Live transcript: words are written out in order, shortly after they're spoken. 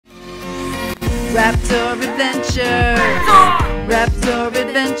Raptor Adventures! Raptor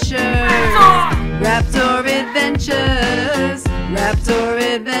Adventures! Raptor Adventures! Raptor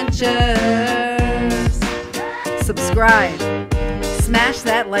Adventures! Subscribe, smash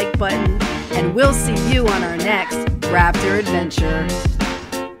that like button, and we'll see you on our next Raptor Adventure.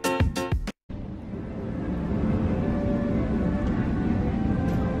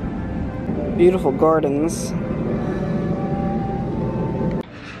 Beautiful gardens.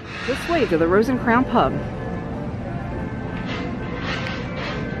 This way to the Rose and Crown Pub.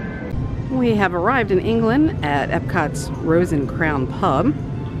 We have arrived in England at Epcot's Rose and Crown Pub,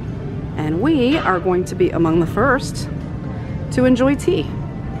 and we are going to be among the first to enjoy tea.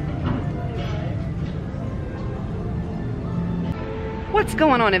 What's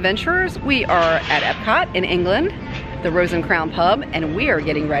going on, adventurers? We are at Epcot in England, the Rose and Crown Pub, and we are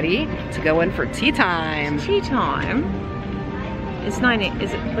getting ready to go in for tea time. Tea time? It's 9,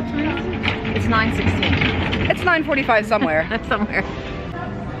 is it, what time is it? It's 9:16. It's 9:45 somewhere. Somewhere.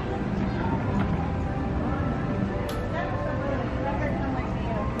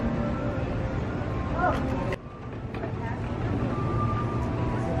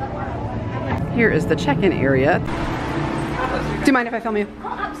 Here is the check-in area. Do you mind if I film you? Oh,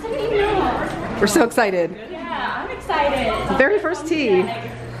 absolutely not. We're so excited. Yeah, I'm excited. Very first tea.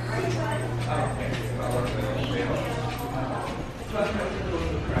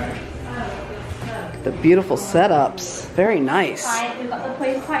 The beautiful setups. Very nice. Right, we've got the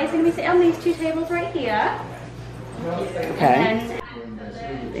poison party. It's going to be sitting on these two tables right here. Okay.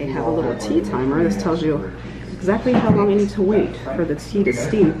 They have a little tea timer. This tells you exactly how long you need to wait for the tea to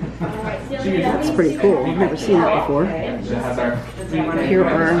steam. That's pretty cool. I've never seen that before. Here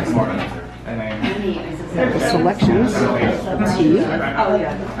are the selections of tea.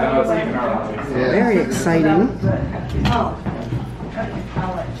 Very exciting.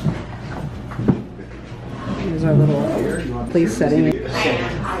 Here's our little place setting.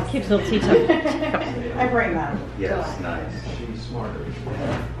 Keeps a little tea time. I bring that. Yes, nice. She's smarter.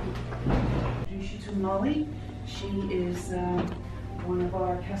 Introduce you to Molly. She is one of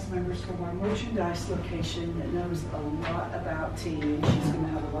our cast members from our merchandise location that knows a lot about tea, and she's going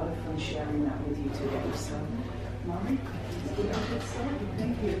to have a lot of fun sharing that with you today. So, Molly, get started.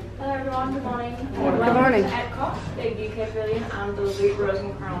 Thank you. Hello everyone, good morning. Good morning. Welcome to Epcot, the UK Pavilion and the Loop Rose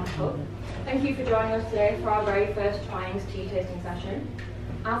and Crown Pub. Thank you for joining us today for our very first Twinings tea tasting session.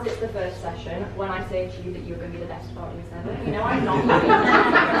 As it's the first session, when I say to you that you're going to be the best audience ever, you know I'm not going to be.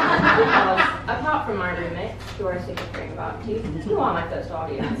 Because apart from my roommates, who are sick of hearing about tea, you are my first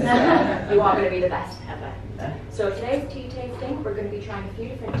audience. You are going to be the best ever. So today's tea tasting, we're going to be trying a few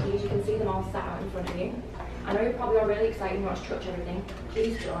different teas. You can see them all sat out in front of you. I know you're probably all really excited and you want to touch everything.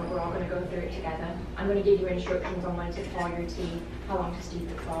 Please don't, we're all going to go through it together. I'm going to give you instructions on when to pour your tea, how long to steep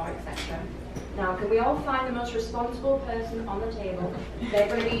it for, etc. Now, can we all find the most responsible person on the table? They're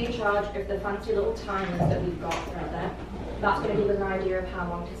going to be in charge of the fancy little timers that we've got right there. That's going to give us an idea of how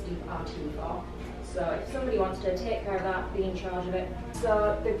long to steep our tea for. So if somebody wants to take care of that, be in charge of it.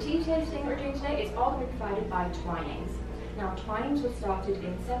 So the tea tasting we're doing today is all going to be provided by Twinings. Now, Twinings was started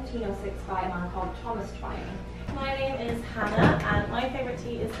in 1706 by a man called Thomas Twining. My name is Hannah, and my favourite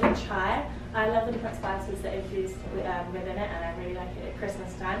tea is the chai. I love the different spices that are infused within it, and I really like it at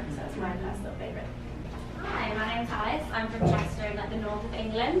Christmas time, so it's my personal favourite. Hi, my name's Alice. I'm from Chester, in the north of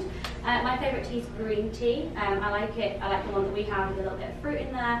England. My favourite tea is green tea. I like it. I like the one that we have with a little bit of fruit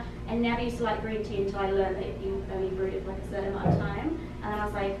in there. I never used to like green tea until I learned that if you only brewed it for like a certain amount of time, and then I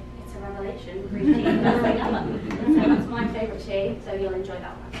was like, it's a revelation. Green tea, best thing ever. So that's my favourite tea. So you'll enjoy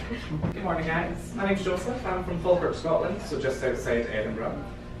that one. Good morning, guys. My name's Joseph. I'm from Falkirk, Scotland, so just outside Edinburgh.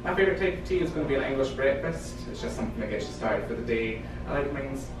 My favourite type of tea is going to be an English breakfast. It's just something that gets you started for the day. I like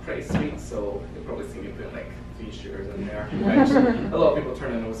mine's pretty sweet, so you'll probably see me put like 3 sugars in there, which a lot of people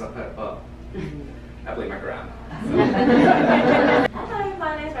turn their nose up at, but I blame my gran. Hello,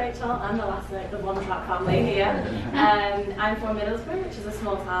 my name's Rachel. I'm the last of the one-track family here. I'm from Middlesbrough, which is a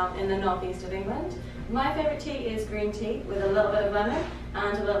small town in the northeast of England. My favourite tea is green tea with a little bit of lemon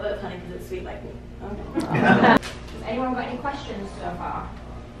and a little bit of honey because it's sweet like me. Okay. Has anyone got any questions so far?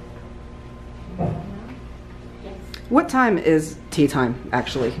 Yes. What time is tea time,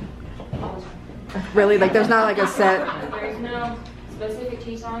 actually? Really? Like, there's not like a set... There is no specific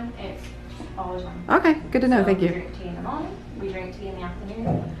tea time. It's all the time. Okay, good to know. Thank We you. drink tea in the morning. We drink tea in the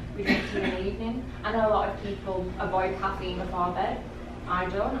afternoon. We drink tea in the evening. I know a lot of people avoid caffeine before bed. I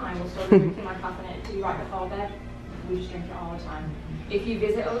don't. I will still be drinking my caffeinated tea right before bed. We just drink it all the time. If you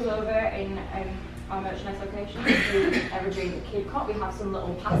visit us over in our merchandise locations. Through Evergreen Epcot, we have some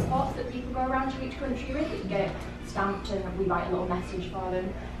little passports that people go around to each country with that you get stamped, and we write a little message for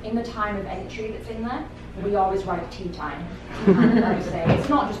them. In the time of entry that's in there, we always write tea time. It's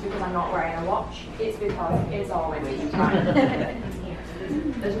not just because I'm not wearing a watch, it's because it's always tea time.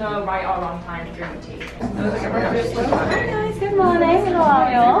 There's no right or wrong time to drink tea. Hi guys, good morning. How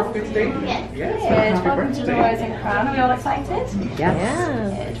are you all? Yes. Good. Welcome to the Rose and Crown. Are we all excited?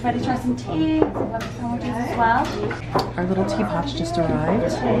 Yes. Good. Ready to try some tea? We'll have sandwiches as well. Our little teapots just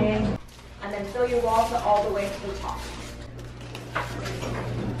arrived. And then fill your water all the way to the top.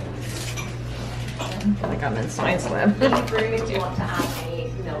 Like I'm in science lab. Leave room if you want to add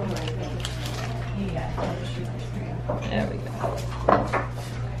any milk or anything. There we go.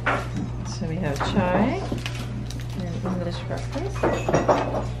 So we have chai and English breakfast.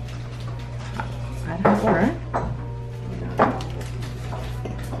 Right.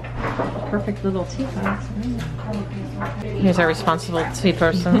 Perfect little teapots. Here's our responsible tea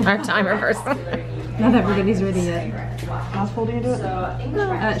person, our timer person. Not everybody's ready yet. How's holding you to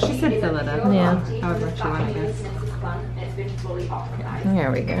it? She said fill it up. Yeah. However she wanted it.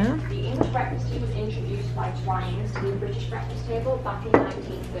 There we go. The English breakfast tea was introduced by Twinings to the British breakfast table back in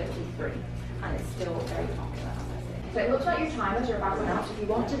 1933, and it's still very popular. So it looks like your timers are about to run out. So if you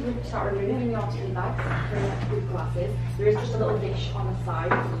want to start removing your tea bags, with glasses, there is just a little dish on the side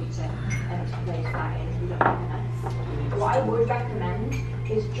for you to place that in if you don't want to mess. What I would recommend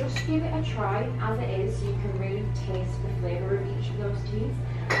is just give it a try as it is, so you can really taste the flavour of each of those teas.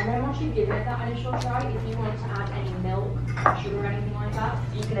 And then once you've given it that initial try, if you want to add any milk, sugar or anything like that,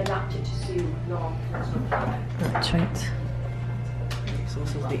 you can adapt it to suit your personal palate. That's right. So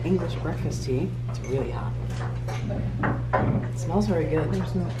this is the English breakfast tea. It's really hot. It smells very good.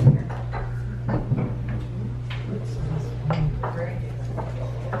 There's no here.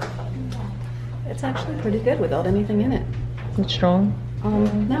 It's actually pretty good without anything in it. It's strong. No,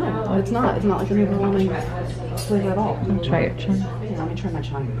 it's not. It's not like an overwhelming flavor at all. Try it, Chai. Yeah, let me try my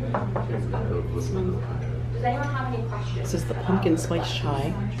chai. Does anyone have any questions? This is the pumpkin spice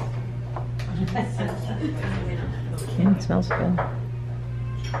chai. Yeah, it smells good.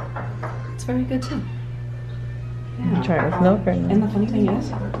 It's very good too. Yeah. Try it with milk or And the funny thing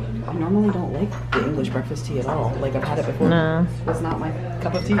is, I normally don't like the English breakfast tea at all. Like I've had it before. No. It's not my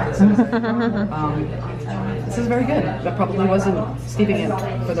cup of tea. This is very good. That probably wasn't steeping it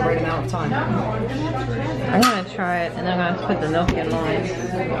for the right amount of time. I'm gonna try it and then I'm gonna put the milk in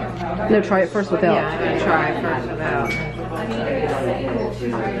mine. No, try it first without. Yeah, I'm gonna try it first without.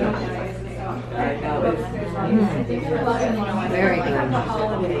 Very good.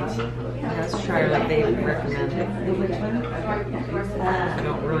 Let's try like they recommend.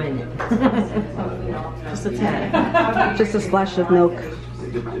 Don't ruin it. Just a tad. Just a splash of milk.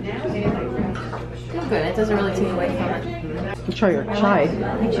 Feel good. It doesn't really take away from it. Try your chai.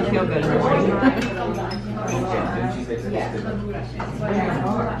 Makes you feel good in the morning.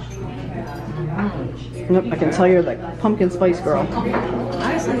 Nope, I can tell you're the pumpkin spice girl.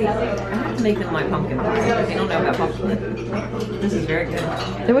 Honestly, I have to make them my pumpkin pie. If you don't know about pumpkin, this is very good.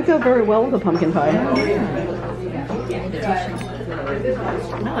 It would go very well with a pumpkin pie. I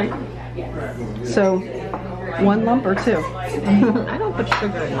like it. So, one lump or two? I don't put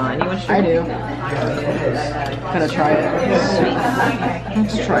sugar in mine. You want sugar? I do. Gotta try it.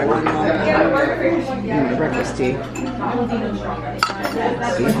 Let's try one lump. Breakfast tea. See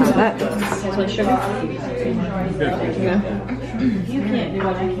how that goes. So sugar? Yeah. You can't do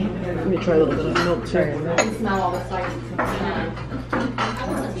what I can't do. Let me try a little bit of milk too. Smell all the spices.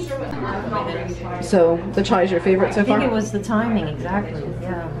 So, the chai is your favorite so I think far? it was the timing, exactly.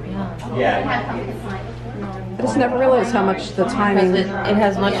 Yeah. I just never realized how much the timing. Because it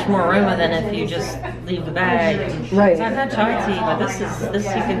has much more aroma than if you just leave the bag. Right. I've had chai tea, but this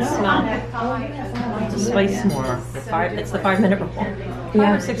you can smell the spice more. It's the 5-minute rule. 5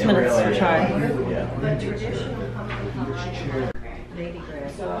 or 6 minutes for chai.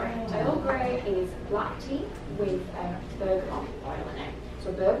 So Earl Grey is black tea with bergamot oil in it. So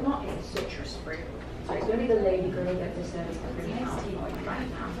bergamot is a citrus fruit. So it's going to be the Lady Grey that the service is bringing out right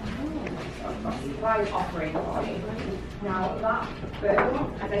now. Surprise offering for you. Now that bergamot,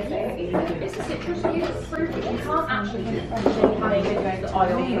 as I say, it's a citrus fruit. You can't actually have the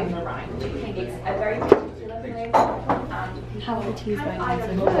oil from the rind. It's a very particular flavour. How are the teas going?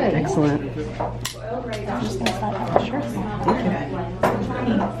 Excellent. Earl Grey is Sure.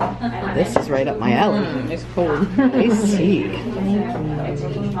 This is right up my alley. It's cold. I see.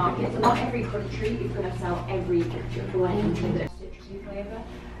 Not every country is going to sell every blend with a citrusy flavour,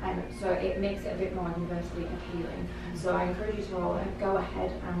 so it makes it a bit more universally appealing. So I encourage you to all go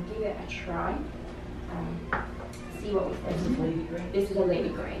ahead and give it a try. see what we think. This is a Lady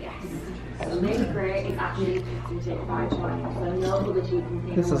Grey, yes. So Lady Grey is actually patented by China, so no other tea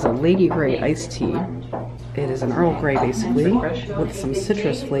company. This is a Lady Grey iced tea. It is an Earl Grey basically, with some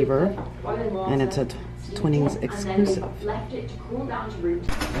citrus flavor, and it's a Twinings exclusive. Left it to cool down to room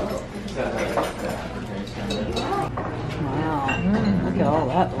temperature. Wow, look at all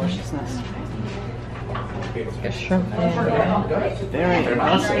that deliciousness. Get shrimp. Very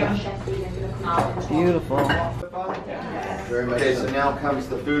impressive. Beautiful. Okay, so now comes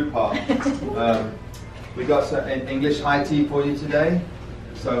the food part. We got some English high tea for you today.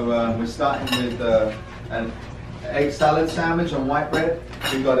 So we're starting with an egg salad sandwich on white bread.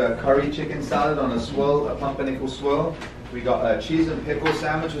 We got a curry chicken salad on a swirl, a pumpernickel swirl. We got a cheese and pickle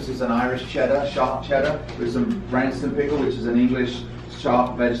sandwich, which is an Irish cheddar, sharp cheddar, with some Branston pickle, which is an English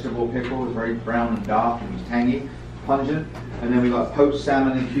sharp vegetable pickle. It's very brown and dark and tangy, pungent. And then we got poached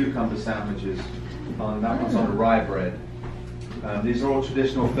salmon and cucumber sandwiches. That one's on rye bread. These are all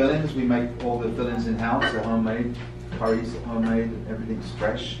traditional fillings. We make all the fillings in-house. They're homemade. Curries are homemade. Everything's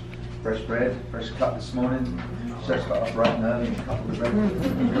fresh. Fresh bread, fresh cut this morning. Chef's got up bright and early and cut the bread.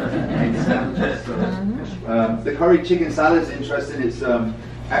 Made the sandwiches. So, the curry chicken salad is interesting. It's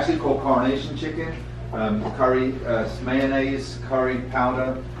actually called coronation chicken. Curry, mayonnaise, curry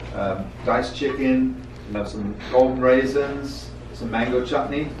powder, diced chicken, some golden raisins, some mango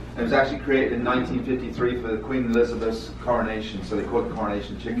chutney. It was actually created in 1953 for Queen Elizabeth's coronation, so they call it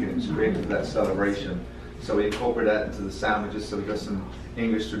coronation chicken. It was created for that celebration. So we incorporate that into the sandwiches, so we got some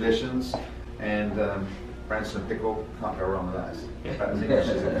English traditions, and Branston pickle, can't go wrong with that. It's about as English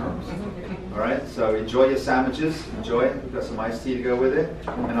as it comes. Alright, so enjoy your sandwiches, enjoy it. We've got some iced tea to go with it,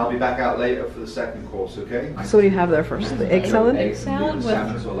 and I'll be back out later for the second course, okay? So what do you have there first? The egg salad? Egg salad with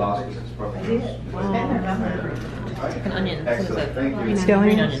Sandwiches will last because it's probably chicken onions. excellent, thank you. Scallion?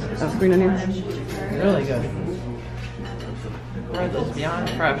 Green onions. Oh, green onions. Really good. Bread is beyond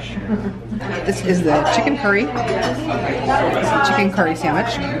fresh. This is the chicken curry. It's a chicken curry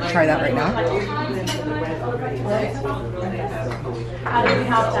sandwich. Try that right now.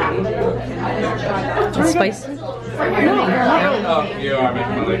 It's spicy. No,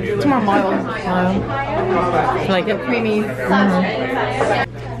 it's more mild. Like it Creamy.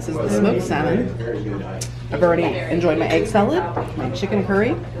 This is the smoked salmon. I've already enjoyed my egg salad, my chicken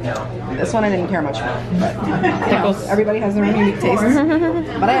curry. This one I didn't care much for, but pickles. Everybody has their own unique taste.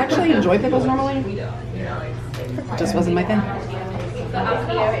 But I actually enjoy pickles normally. Just wasn't my thing.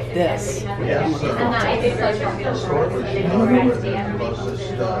 This.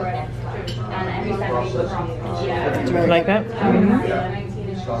 Do you like that?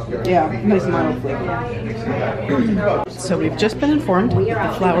 Yeah, nice mild flavor. So we've just been informed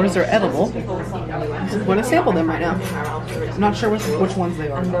that the flowers are edible. So we're going to sample them right now. I'm not sure which ones they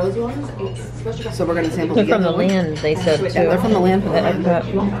are. So we're going to sample They're from the yellow one. land, they said too. Yeah, they're from the land. At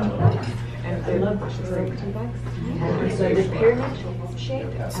Epcot. So the pyramid shape.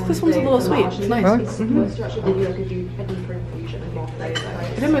 This one's a little sweet. It's nice.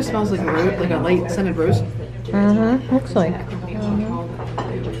 It almost smells like a rose, like a light scented rose. Looks like.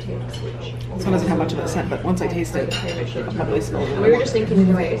 This one doesn't have much of a scent, but once I taste it, I'll probably smell it. We were just thinking,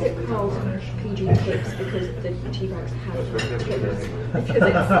 is it called PG tips because the tea bags have tips? Because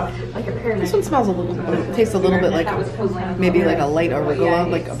it's like a pyramid. This one smells a little, tastes a little bit like maybe like a light arugula,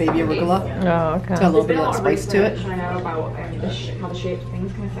 like a baby arugula. Oh, okay. It's got a little bit of that spice to it. Find out about how the shape of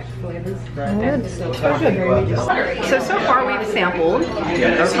things can affect flavors. So far we've sampled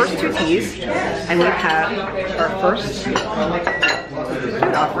our first two teas, and we've had our first food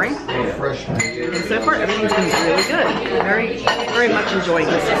offering. And so far everything's been really good. Very much enjoying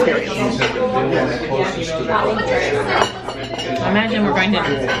this experience. I imagine we're going to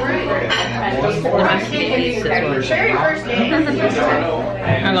domesticate these as well.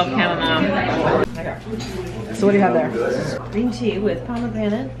 I love chamomile. So what do you have there? Green tea with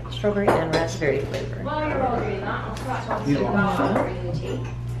pomegranate, strawberry, and raspberry flavor. While you're all doing that, I'll start off with green tea.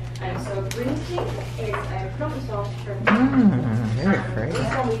 So green tea is a crumbly sauce from Very pretty. This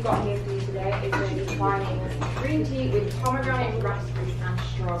one we've got here for you today is going to be combining green tea with pomegranate, raspberry, and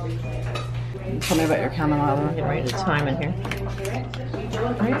strawberry flavors. Tell me about your chamomile. Get ready to time in here. You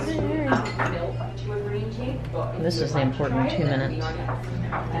don't add milk to a green tea, but This is the important 2 minutes.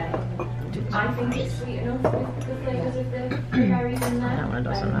 I think it's sweet enough with the flavors of the berries in there. That one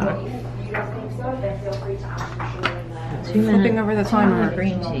doesn't matter. If you guys think so, then feel free to add some sugar in there. 2 minutes. Flipping over the timer.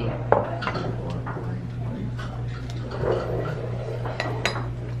 Green tea.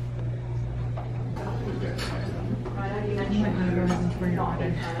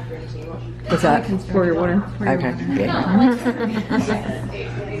 What's that? For your water. Okay.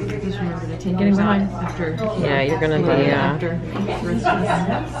 Getting behind after. Yeah, you're gonna be after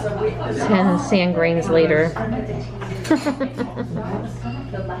 10 sand grains later.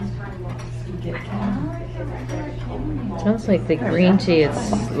 Sounds like the green tea,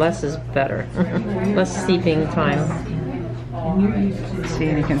 it's less is better. Less steeping time. See,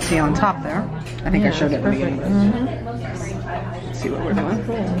 and you can see on top there. I think I showed it. Perfect. See what we're doing.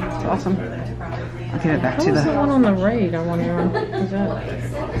 It's awesome. I'll give it back to What's the the one on the right? I wonder. Is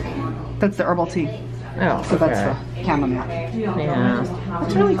that? That's the herbal tea. Oh, So that's the chamomile. yeah.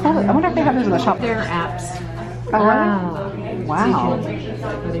 What's it really called? I wonder if they have those in the shop. They're apps. Oh, Wow. really? Wow.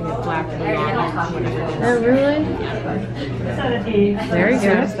 Oh, really? Very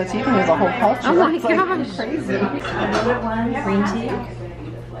good. That's even there's a whole culture. Oh my It's like gosh. crazy. Green tea?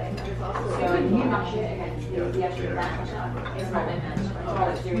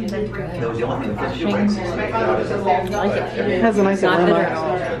 It has a nice Not bitter at aroma.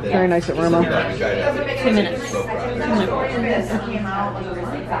 all. Very nice aroma. 2 minutes.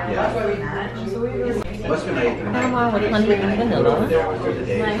 Caramel with honey and vanilla.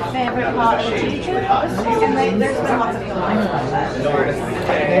 My favorite part of the teacher. And there's been lots of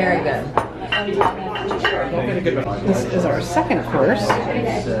Very good. This is our second course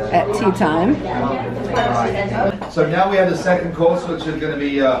at tea time. So now we have the second course, which is going to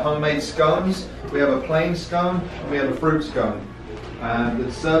be homemade scones. We have a plain scone and we have a fruit scone. The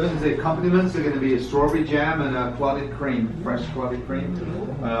servings, the accompaniments are going to be a strawberry jam and a clotted cream, fresh clotted cream.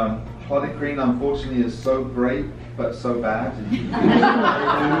 Clotted cream, unfortunately, is so great, but so bad.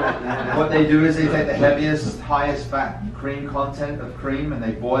 What they do is they take the heaviest, highest fat cream content of cream and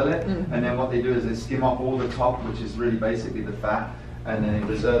they boil it, and then what they do is they skim off all the top, which is really basically the fat, and then they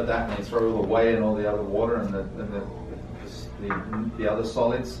reserve that and they throw it all away and all the other water and the other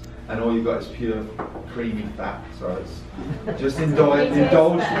solids, and all you've got is pure creamy fat. So it's just indulge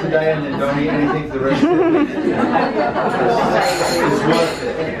today and then don't eat anything for the rest of the week. It's worth it.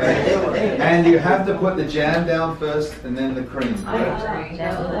 Okay? And you have to put the jam down first and then the cream. No, you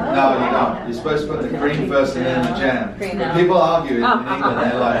don't. You're supposed to put the cream first and then the jam. But people argue in England.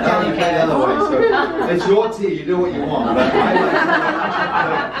 They're like, no, you play the other way. So it's your tea. You do what you want. But I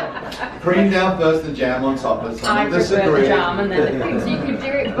like cream down first and jam on top. But some disagree. Jam and then the cream. So you could do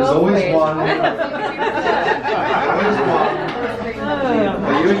it There's always one.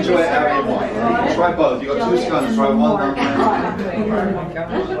 But you enjoy it how you want. Try both. You got two scones. Try one.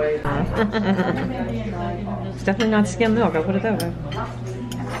 It's definitely not skim milk, I'll put it that way.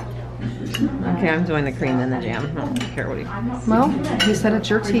 Okay, I'm doing the cream and the jam. I don't care what you... Well, he said it's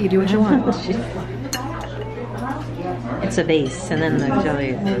your tea. You do what you want. It's a base, and then the jelly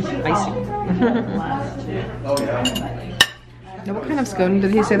is icing. Oh yeah. Now, what kind of scone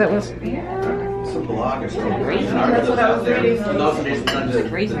did he say that was? That's what I was reading. And also they done the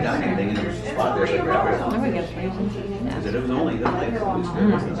dining thing and there was a spot there. It was only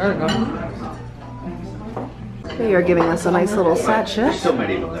There we go. They are giving us a nice little sachet so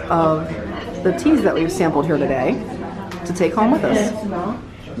many of them. of the teas that we've sampled here today to take home with us.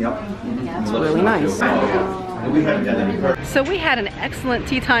 Yep. It's really nice. We haven't done any purchase. So we had an excellent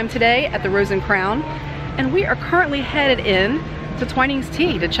tea time today at the Rose and Crown, and we are currently headed in to Twining's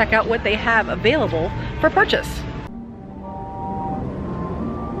Tea to check out what they have available for purchase.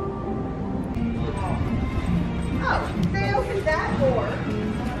 Oh, they opened that door.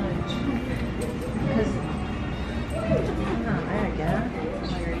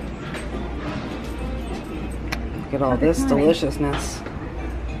 Look at all this deliciousness.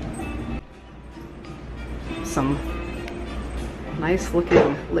 Some nice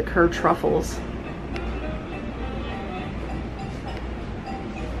looking liqueur truffles.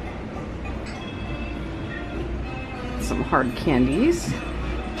 Some hard candies.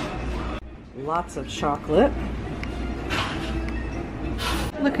 Lots of chocolate.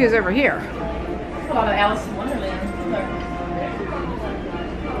 Look who's over here. A lot of Alice in Wonderland.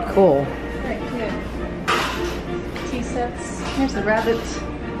 Cool. Very cute. Tea sets. Here's the rabbit.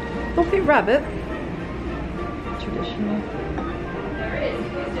 Okay, rabbit. Traditional.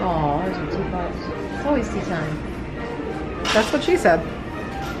 Oh, there's some teapots. It's always tea time. That's what she said.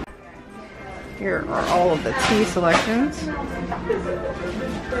 Here are all of the tea selections.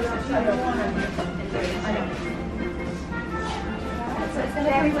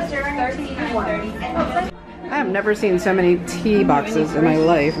 I have never seen so many tea boxes in my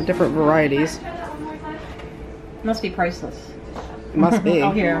life of different varieties. Must be priceless. It must be.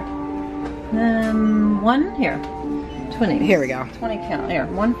 Oh, here. One here. 20. Here we go. 20 count. Here,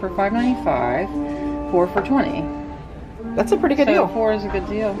 one for $5.95, 4 for 20. That's a pretty good So deal. 4 is a good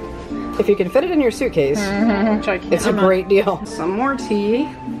deal. If you can fit it in your suitcase, Which I can't. it's a great deal. Some more tea.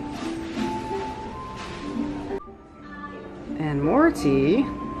 And more tea.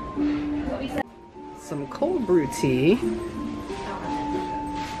 Some cold brew tea.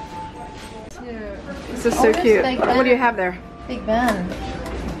 This is so cute. What do you have there? Big Ben.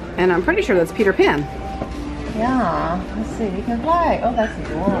 And I'm pretty sure that's Peter Pan. Yeah. Let's see. You can fly. Oh, that's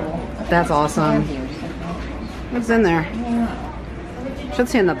adorable. That's awesome. What's in there? Yeah. Should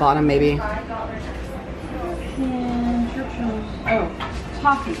say in the bottom, maybe. Oh,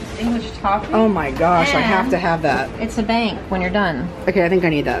 toffees. English toffee. Oh my gosh, I have to have that. It's a bank when you're done. Okay, I think I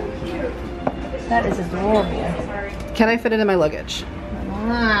need that. That is adorable. Can I fit it in my luggage?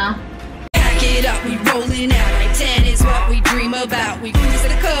 Ah. Pack it up, we rolling out. Like 10 is what we dream about. We cruise to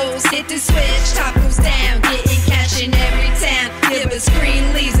the coast, hit the switch, top goes down, getting cash in every town. Give us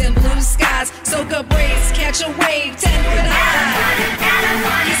green leaves and blue skies, soak up waves, catch a wave, 10 foot high.